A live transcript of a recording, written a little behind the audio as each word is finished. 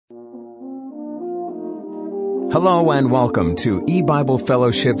Hello and welcome to E-Bible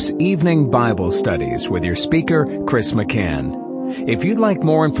Fellowship's Evening Bible Studies with your speaker, Chris McCann. If you'd like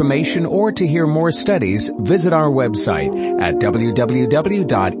more information or to hear more studies, visit our website at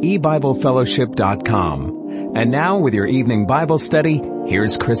www.ebiblefellowship.com. And now with your evening Bible study,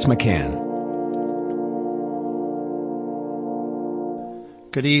 here's Chris McCann.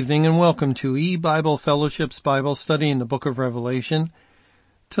 Good evening and welcome to E-Bible Fellowship's Bible study in the book of Revelation.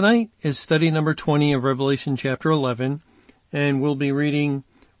 Tonight is study number 20 of Revelation chapter 11, and we'll be reading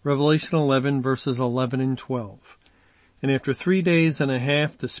Revelation 11 verses 11 and 12. And after 3 days and a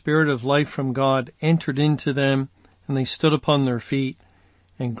half, the Spirit of life from God entered into them, and they stood upon their feet,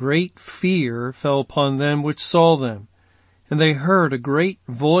 and great fear fell upon them which saw them. And they heard a great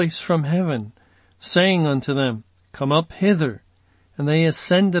voice from heaven, saying unto them, Come up hither. And they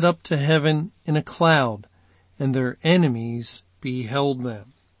ascended up to heaven in a cloud, and their enemies beheld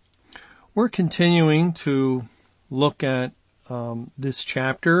them. We're continuing to look at this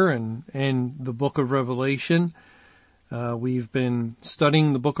chapter and the book of Revelation. We've been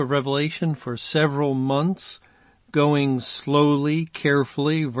studying the book of Revelation for several months, going slowly,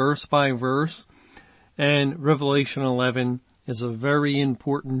 carefully, verse by verse. And Revelation 11 is a very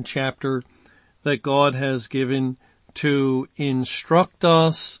important chapter that God has given to instruct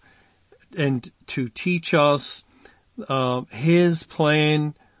us and to teach us His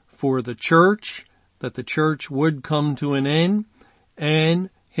plan for the church, that the church would come to an end, and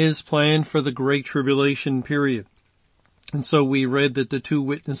His plan for the Great Tribulation period. And so we read that the two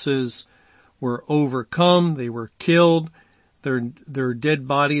witnesses were overcome, they were killed, their dead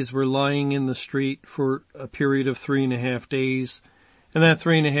bodies were lying in the street for a period of 3.5 days. And that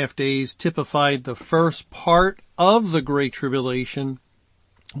 3.5 days typified the first part of the Great Tribulation,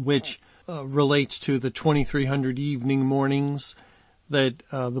 which relates to the 2300 evening mornings that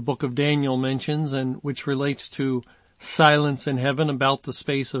the book of Daniel mentions, and which relates to silence in heaven about the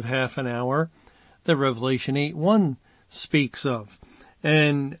space of half an hour that Revelation 8:1 speaks of.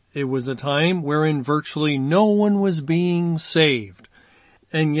 And it was a time wherein virtually no one was being saved.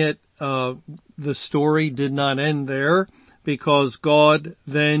 And yet the story did not end there, because God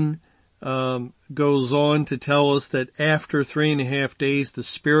then goes on to tell us that after 3.5 days, the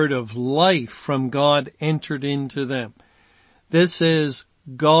Spirit of life from God entered into them. This is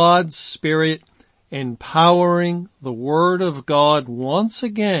God's Spirit empowering the Word of God once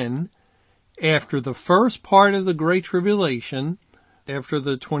again after the first part of the Great Tribulation, after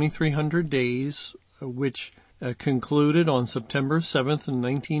the 2300 days, which concluded on September 7th in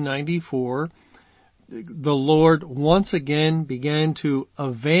 1994. The Lord once again began to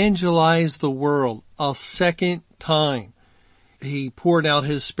evangelize the world a second time. He poured out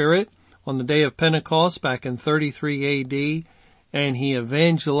His Spirit on the day of Pentecost back in 33 AD, and He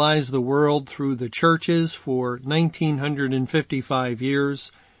evangelized the world through the churches for 1955 years.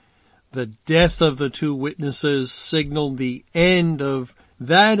 The death of the two witnesses signaled the end of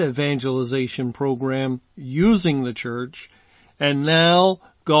that evangelization program using the church, and now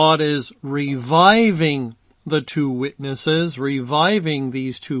God is reviving the two witnesses, reviving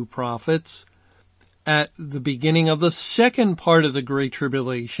these two prophets at the beginning of the second part of the Great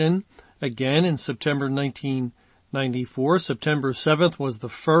Tribulation, again in September 1994. September 7th was the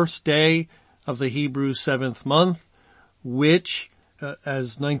first day of the Hebrew 7th month, which,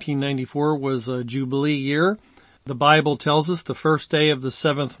 as 1994 was a Jubilee year, the Bible tells us the first day of the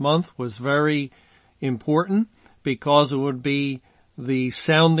 7th month was very important because it would be the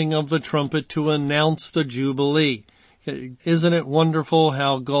sounding of the trumpet to announce the Jubilee. Isn't it wonderful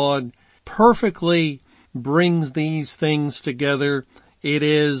how God perfectly brings these things together? It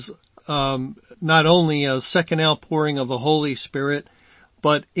is not only a second outpouring of the Holy Spirit,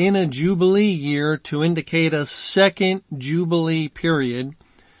 but in a Jubilee year to indicate a second Jubilee period.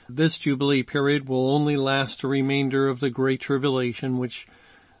 This Jubilee period will only last the remainder of the Great Tribulation, which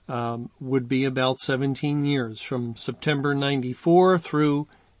would be about 17 years, from September 94 through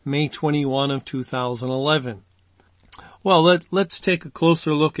May 21 of 2011. Well, let's take a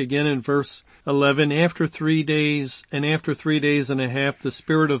closer look again in verse 11. After 3 days and a half, the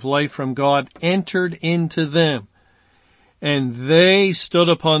Spirit of life from God entered into them, and they stood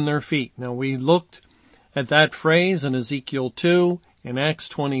upon their feet. Now, we looked at that phrase in Ezekiel 2, in Acts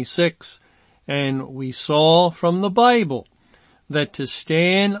 26, and we saw from the Bible that to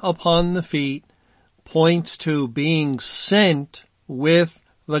stand upon the feet points to being sent with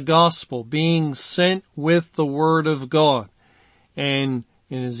the gospel, being sent with the Word of God. And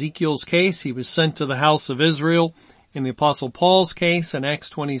in Ezekiel's case, he was sent to the house of Israel. In the Apostle Paul's case, in Acts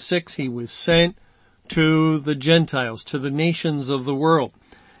 26, he was sent to the Gentiles, to the nations of the world.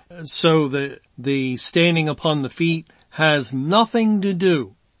 So the standing upon the feet has nothing to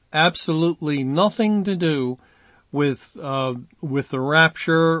do, absolutely nothing to do with the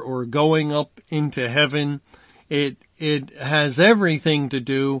rapture or going up into heaven. It has everything to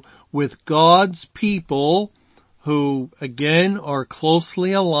do with God's people who, again, are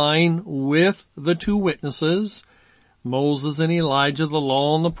closely aligned with the two witnesses, Moses and Elijah, the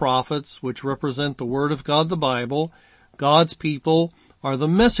law and the prophets, which represent the Word of God, the Bible. God's people are the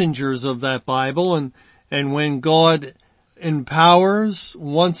messengers of that Bible, and when God empowers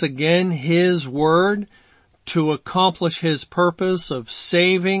once again His Word to accomplish His purpose of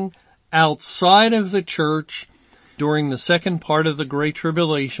saving outside of the church during the second part of the Great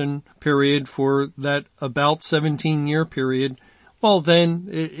Tribulation period, for that about 17-year period, well then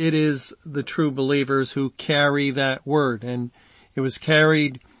it is the true believers who carry that word. And it was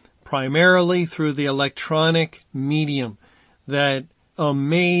carried primarily through the electronic medium, that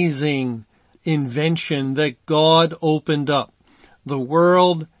amazing invention that God opened up. The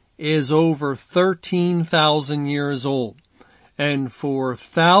world is over 13,000 years old, and for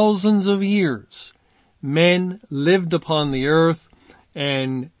thousands of years men lived upon the earth,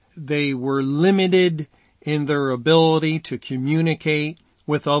 and they were limited in their ability to communicate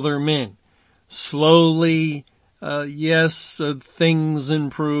with other men. Slowly, things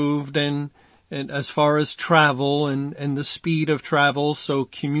improved, and as far as travel and the speed of travel, so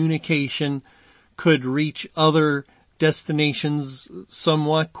communication could reach other destinations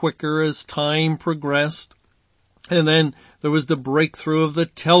somewhat quicker as time progressed. And then there was the breakthrough of the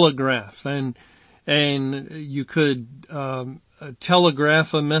telegraph, and you could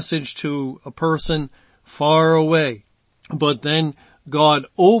telegraph a message to a person far away. But then God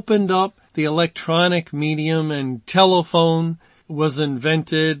opened up the electronic medium, and telephone was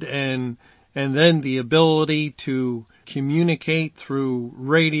invented, and then the ability to communicate through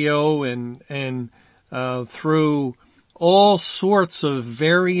radio and through all sorts of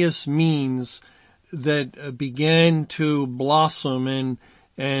various means that began to blossom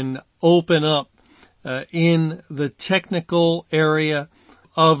and open up in the technical area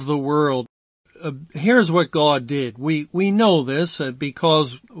of the world. Here's what God did. We know this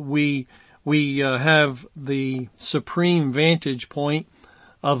because we have the supreme vantage point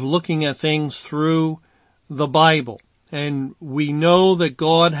of looking at things through the Bible. And we know that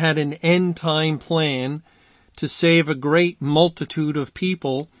God had an end time plan to save a great multitude of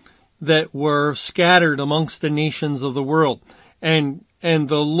people that were scattered amongst the nations of the world. And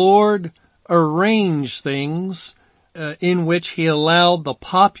the Lord arranged things in which He allowed the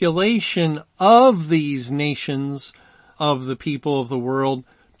population of these nations of the people of the world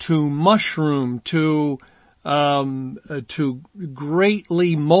to mushroom, to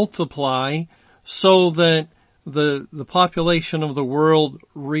greatly multiply, so that the population of the world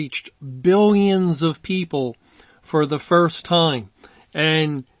reached billions of people for the first time.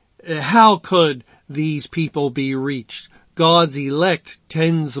 And how could these people be reached? God's elect,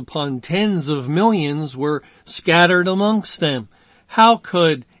 tens upon tens of millions, were scattered amongst them. How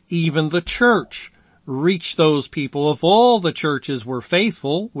could even the church reach those people if all the churches were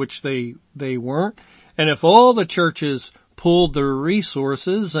faithful, which they weren't, and if all the churches pooled their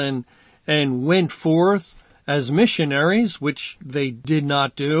resources and went forth as missionaries, which they did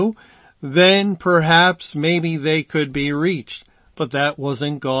not do, then perhaps maybe they could be reached. But that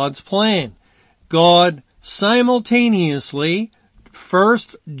wasn't God's plan. God simultaneously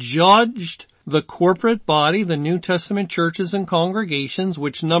first judged the corporate body, the New Testament churches and congregations,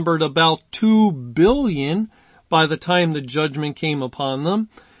 which numbered about 2 billion by the time the judgment came upon them.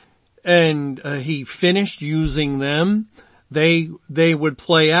 And He finished using them. They would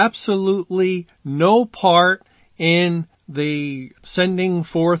play absolutely no part in the sending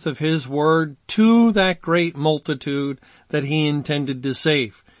forth of His word to that great multitude that He intended to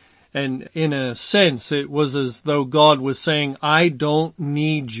save. And in a sense, it was as though God was saying, I don't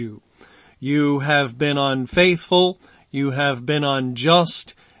need you. You have been unfaithful. You have been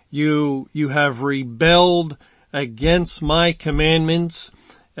unjust. You have rebelled against my commandments,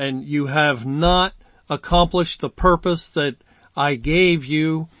 and you have not accomplished the purpose that I gave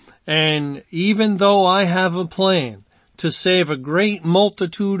you. And even though I have a plan to save a great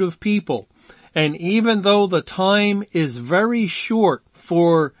multitude of people, and even though the time is very short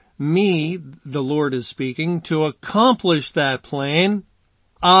for me, the Lord is speaking, to accomplish that plan,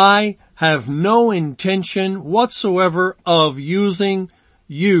 I have no intention whatsoever of using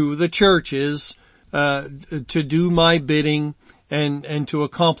you, the churches, to do my bidding and to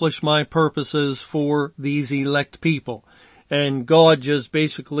accomplish my purposes for these elect people. And God just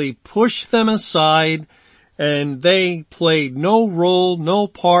basically pushed them aside and they played no role, no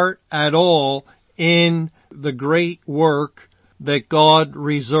part at all in the great work that God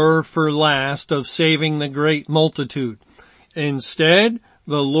reserved for last of saving the great multitude. Instead,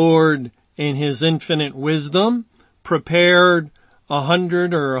 the Lord, in his infinite wisdom, prepared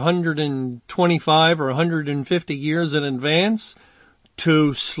 100 or 125 or 150 years in advance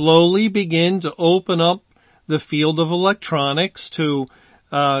to slowly begin to open up the field of electronics, to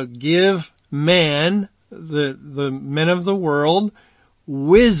give man, the men of the world,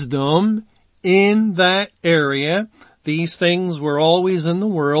 wisdom in that area. These things were always in the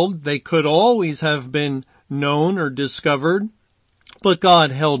world. They could always have been known or discovered, but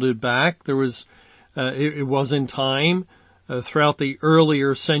God held it back. There was, it was in time, throughout the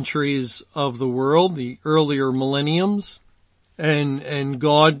earlier centuries of the world, the earlier millenniums, and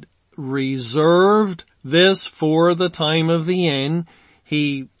God reserved this for the time of the end.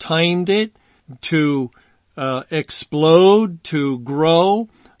 He timed it to explode, to grow,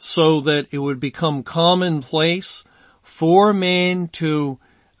 so that it would become commonplace for man to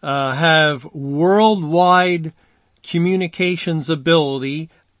have worldwide communications ability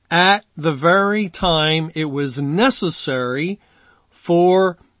at the very time it was necessary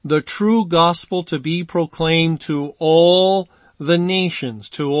for the true gospel to be proclaimed to all the nations,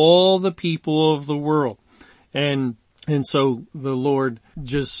 to all the people of the world. And so the Lord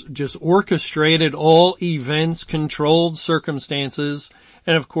just orchestrated all events, controlled circumstances,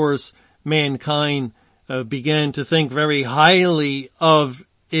 and of course mankind began to think very highly of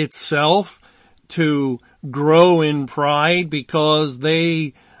itself, to grow in pride because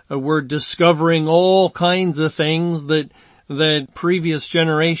they were discovering all kinds of things that previous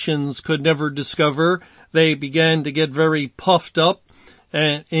generations could never discover. They began to get very puffed up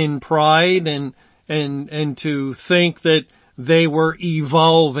in pride and to think that they were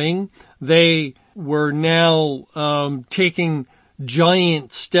evolving. They were now taking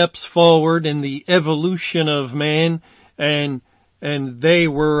giant steps forward in the evolution of man, and they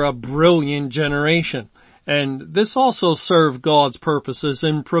were a brilliant generation. And this also served God's purposes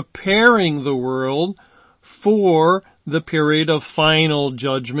in preparing the world for the period of final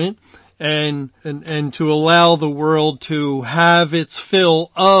judgment, and to allow the world to have its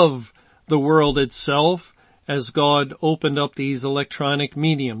fill of the world itself as God opened up these electronic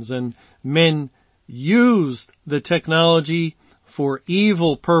mediums. And men used the technology for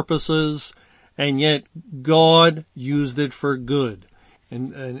evil purposes, and yet God used it for good.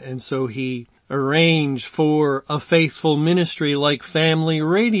 And so he arranged for a faithful ministry like family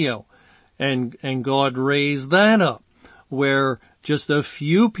radio, and God raised that up, where just a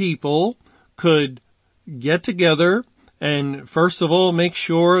few people could get together and first of all make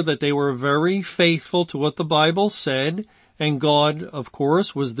sure that they were very faithful to what the Bible said, and God, of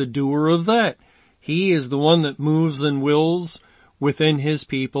course, was the doer of that. He is the one that moves and wills within his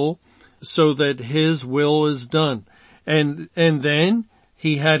people so that his will is done. And then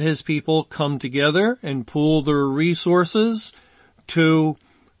he had his people come together and pool their resources to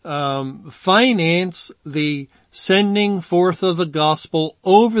finance the sending forth of the gospel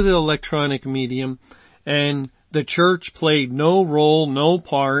over the electronic medium, and the church played no role, no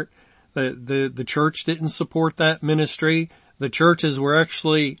part. The church didn't support that ministry. The churches were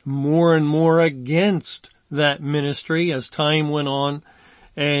actually more and more against that ministry as time went on,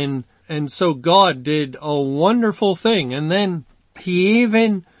 and so God did a wonderful thing. And then he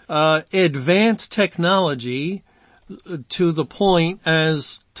even advanced technology to the point,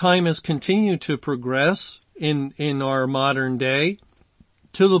 as time has continued to progress in our modern day,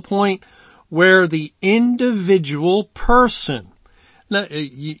 to the point where the individual person, now,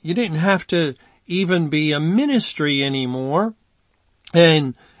 you didn't have to even be a ministry anymore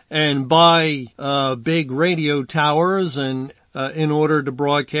and buy big radio towers and in order to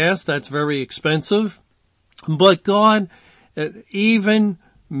broadcast. That's very expensive. But God even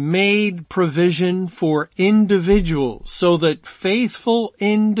made provision for individuals so that faithful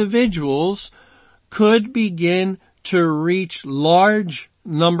individuals could begin to reach large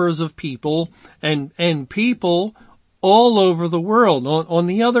numbers of people and people all over the world on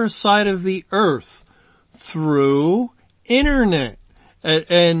the other side of the earth through internet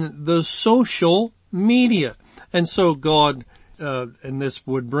and the social media. And so God, and this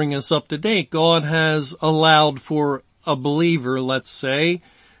would bring us up to date, God has allowed for a believer, let's say,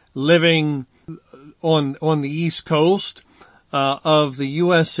 living on the East Coast of the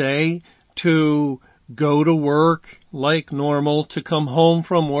USA to go to work like normal, to come home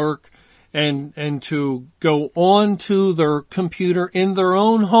from work and to go on to their computer in their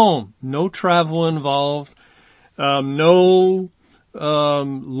own home. No travel involved, no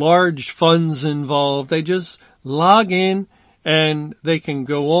large funds involved. They just log in and they can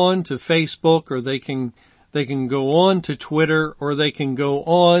go on to Facebook, or they can go on to Twitter, or they can go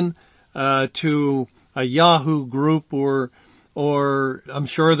on to a Yahoo group, or I'm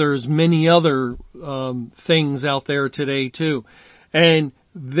sure there's many other things out there today too. And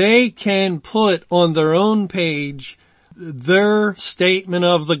they can put on their own page their statement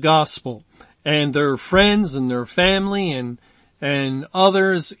of the gospel, and their friends and their family and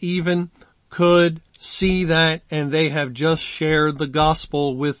others even could see that, and they have just shared the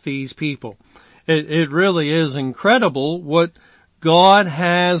gospel with these people. It really is incredible what God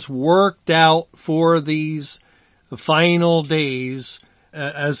has worked out for these final days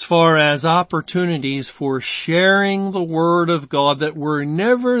as far as opportunities for sharing the Word of God that were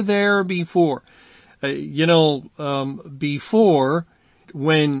never there before. Before,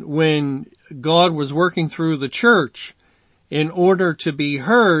 when God was working through the church, in order to be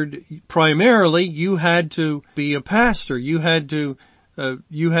heard, primarily you had to be a pastor. You had to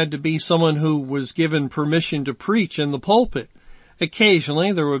be someone who was given permission to preach in the pulpit.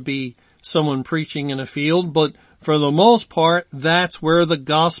 Occasionally there would be someone preaching in a field, but for the most part, that's where the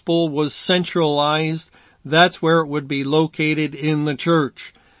gospel was centralized. That's where it would be located in the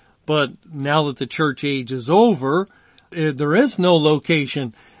church. But now that the church age is over, there is no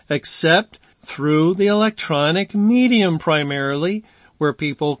location except through the electronic medium primarily, where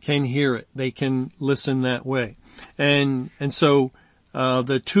people can hear it. They can listen that way. And so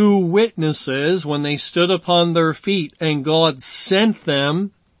the two witnesses, when they stood upon their feet and God sent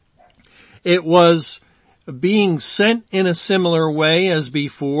them, it was being sent in a similar way as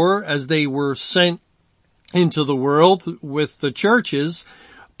before, as they were sent into the world with the churches,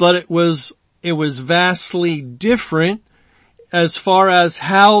 but it was vastly different as far as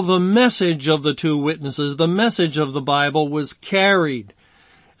how the message of the two witnesses, the message of the Bible, was carried.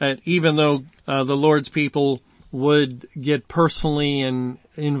 Even though the Lord's people would get personally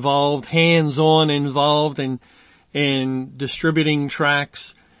involved, hands-on involved in distributing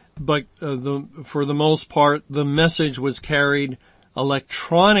tracts, but for the most part, the message was carried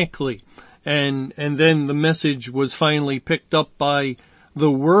electronically, and then the message was finally picked up by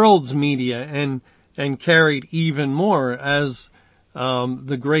the world's media and carried even more as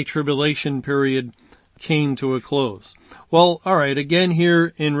the Great Tribulation period came to a close. Well, all right, again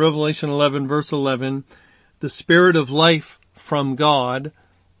here in Revelation 11, verse 11, the Spirit of life from God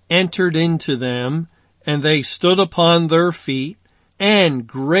entered into them, and they stood upon their feet, and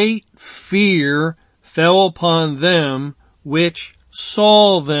great fear fell upon them which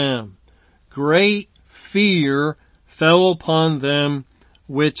saw them. Great fear fell upon them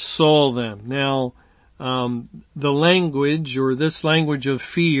which saw them. Now, the language, or this language of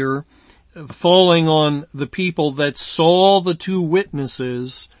fear falling on the people that saw the two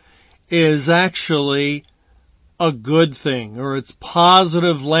witnesses, is actually a good thing, or it's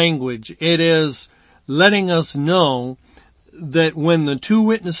positive language. It is letting us know that when the two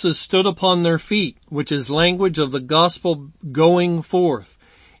witnesses stood upon their feet, which is language of the gospel going forth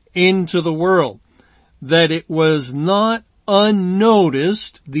into the world, that it was not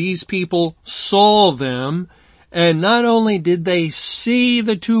unnoticed. These people saw them, and not only did they see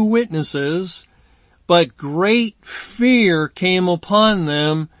the two witnesses, but great fear came upon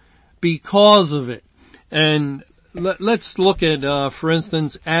them because of it. And let's look at, for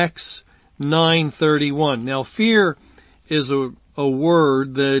instance, Acts 9:31. Now, fear is a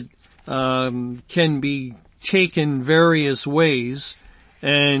word that can be taken various ways,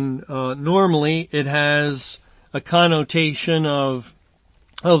 and normally it has a connotation of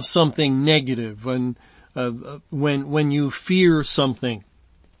something negative when you fear something.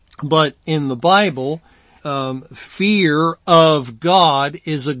 But in the Bible, fear of God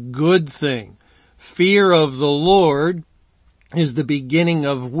is a good thing. Fear of the Lord is the beginning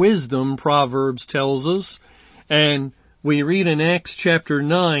of wisdom, Proverbs tells us. And we read in Acts chapter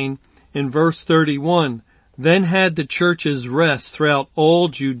 9 in verse 31, "Then had the churches rest throughout all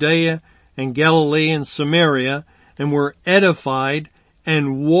Judea and Galilee and Samaria, and were edified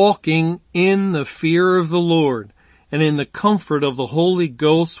and walking in the fear of the Lord, and in the comfort of the Holy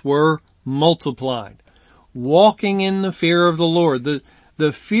Ghost were multiplied." Walking in the fear of the Lord.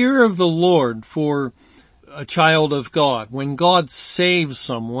 The fear of the Lord for a child of God. When God saves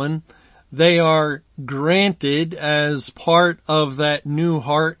someone, they are granted as part of that new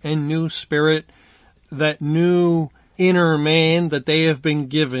heart and new spirit, that new inner man that they have been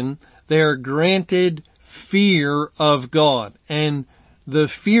given. They are granted fear of God. And the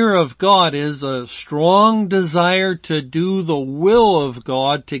fear of God is a strong desire to do the will of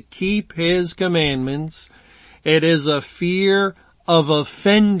God, to keep His commandments. It is a fear of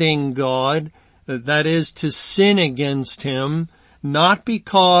offending God, that is to sin against Him, not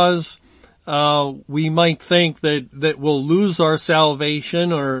because we might think that we'll lose our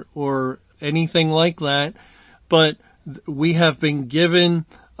salvation or anything like that, but we have been given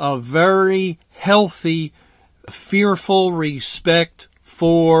a very healthy, fearful respect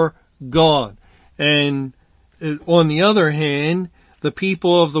for God. And on the other hand, the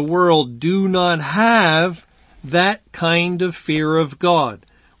people of the world do not have that kind of fear of God.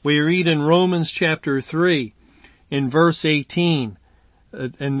 We read in Romans chapter 3, in verse 18,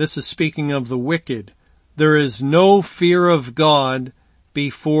 and this is speaking of the wicked, there is no fear of God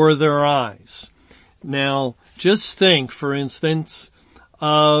before their eyes. Now, just think, for instance,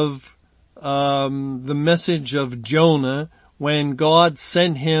 of the message of Jonah when God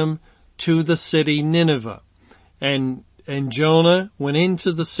sent him to the city Nineveh. And Jonah went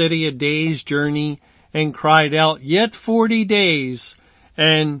into the city a day's journey and cried out, "Yet 40 days,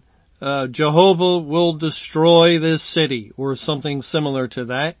 and Jehovah will destroy this city," or something similar to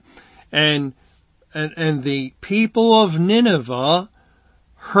that. And the people of Nineveh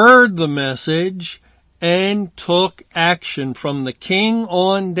heard the message and took action. From the king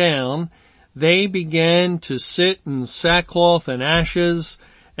on down, they began to sit in sackcloth and ashes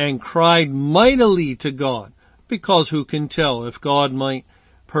and cried mightily to God, because who can tell if God might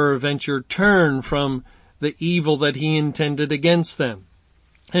peradventure turn from the evil that He intended against them.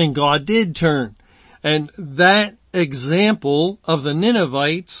 And God did turn. And that example of the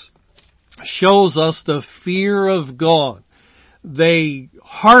Ninevites shows us the fear of God. They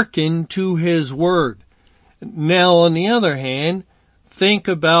hearkened to His word. Now, on the other hand, think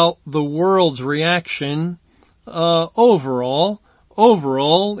about the world's reaction overall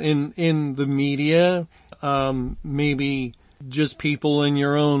in the media, maybe just people in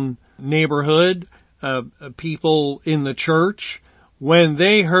your own neighborhood, people in the church, when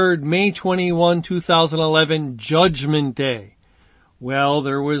they heard May 21, 2011, Judgment Day. Well,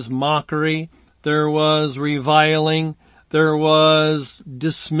 there was mockery, there was reviling, there was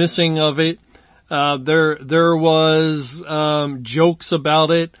dismissing of it, there was jokes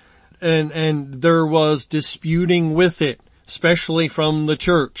about it, and there was disputing with it, especially from the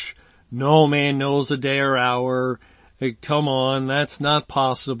church. No man knows a day or hour. Come on, that's not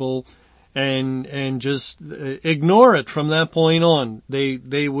possible. And just ignore it from that point on.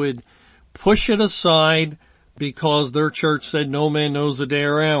 They would push it aside because their church said no man knows a day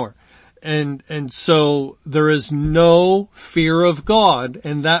or hour. And so there is no fear of God,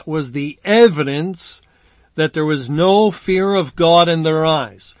 and that was the evidence that there was no fear of God in their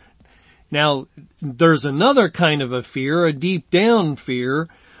eyes. Now, there's another kind of a fear, a deep down fear,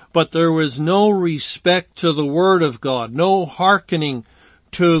 but there was no respect to the Word of God, no hearkening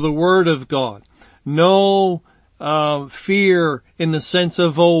to the Word of God, no fear in the sense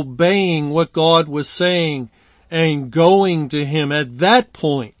of obeying what God was saying and going to Him at that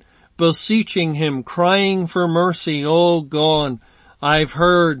point, beseeching Him, crying for mercy. "Oh God, I've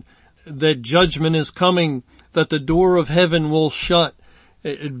heard that judgment is coming, that the door of heaven will shut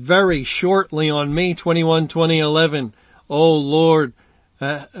very shortly on May 21, 2011. Oh Lord,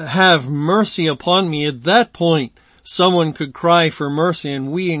 have mercy upon me." At that point, someone could cry for mercy,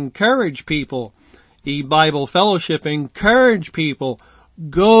 and we encourage people, E-Bible Fellowship encourage people,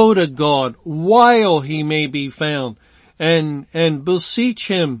 go to God while He may be found, and beseech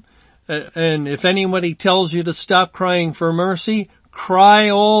Him. And if anybody tells you to stop crying for mercy, cry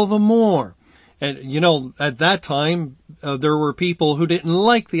all the more. And at that time, there were people who didn't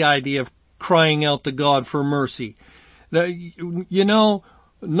like the idea of crying out to God for mercy.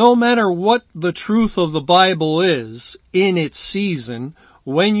 No matter what the truth of the Bible is in its season,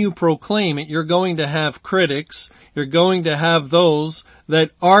 when you proclaim it, you're going to have critics. You're going to have those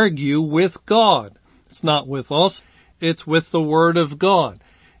that argue with God. It's not with us. It's with the Word of God.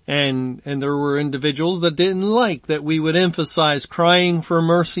 And there were individuals that didn't like that we would emphasize crying for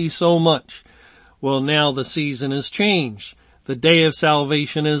mercy so much. Well, now the season has changed. The day of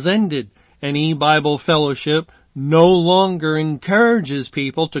salvation has ended, and E-Bible Fellowship no longer encourages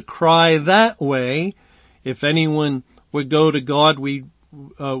people to cry that way. If anyone would go to God,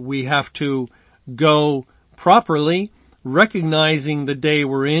 we have to go properly, recognizing the day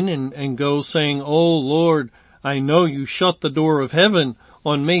we're in, and go saying, "Oh Lord, I know you shut the door of heaven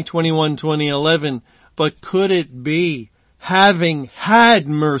on May 21, 2011, but could it be, having had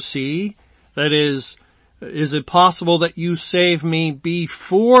mercy, that is it possible that you save me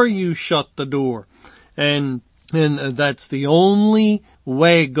before you shut the door?" And that's the only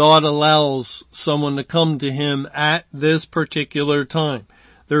way God allows someone to come to Him at this particular time.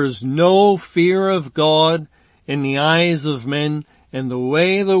 There is no fear of God in the eyes of men, and the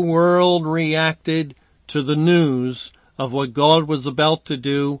way the world reacted to the news of what God was about to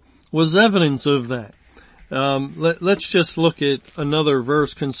do was evidence of that. Let's just look at another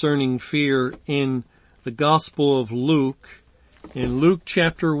verse concerning fear in the Gospel of Luke. In Luke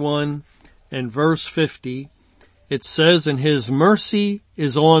chapter 1 and verse 50, it says, "And his mercy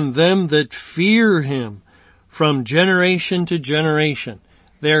is on them that fear him from generation to generation."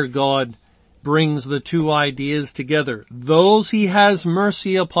 There God brings the two ideas together. Those he has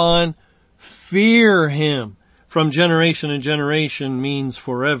mercy upon fear him. From generation to generation means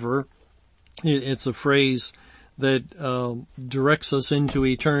forever. It's a phrase that directs us into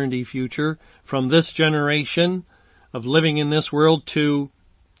eternity future. From this generation of living in this world to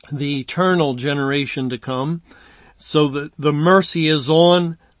the eternal generation to come. So the mercy is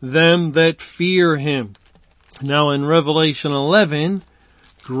on them that fear him. Now in Revelation 11,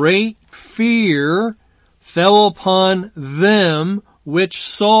 great fear fell upon them which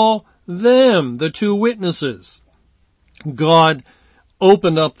saw them, the two witnesses. God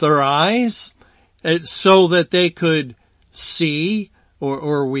opened up their eyes so that they could see,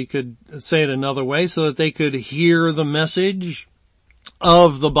 or we could say it another way, so that they could hear the message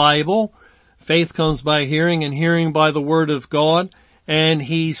of the Bible. Faith comes by hearing, and hearing by the word of God. And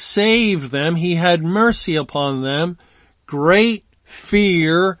he saved them. He had mercy upon them. Great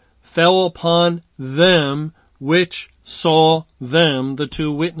fear fell upon them which saw them, the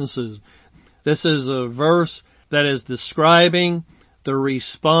two witnesses. This is a verse that is describing the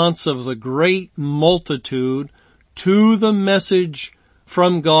response of the great multitude to the message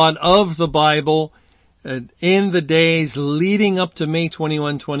from God of the Bible in the days leading up to May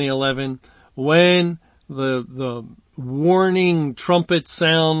 21, 2011, when the warning trumpet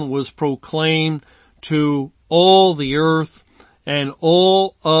sound was proclaimed to all the earth, and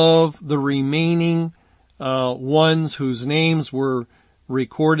all of the remaining ones whose names were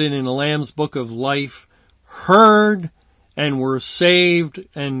recorded in the Lamb's Book of Life heard and were saved,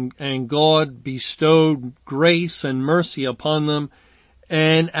 and God bestowed grace and mercy upon them,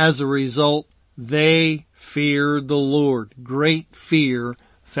 and as a result they feared the Lord. Great fear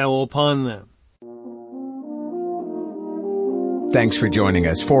fell upon them. Thanks for joining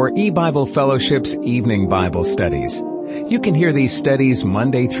us for E-Bible Fellowship's Evening Bible Studies. You can hear these studies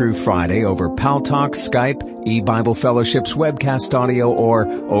Monday through Friday over Paltalk, Skype, E-Bible Fellowship's webcast audio, or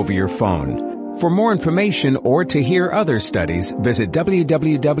over your phone. For more information or to hear other studies, visit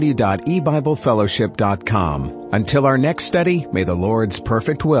www.ebiblefellowship.com. Until our next study, may the Lord's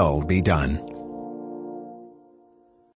perfect will be done.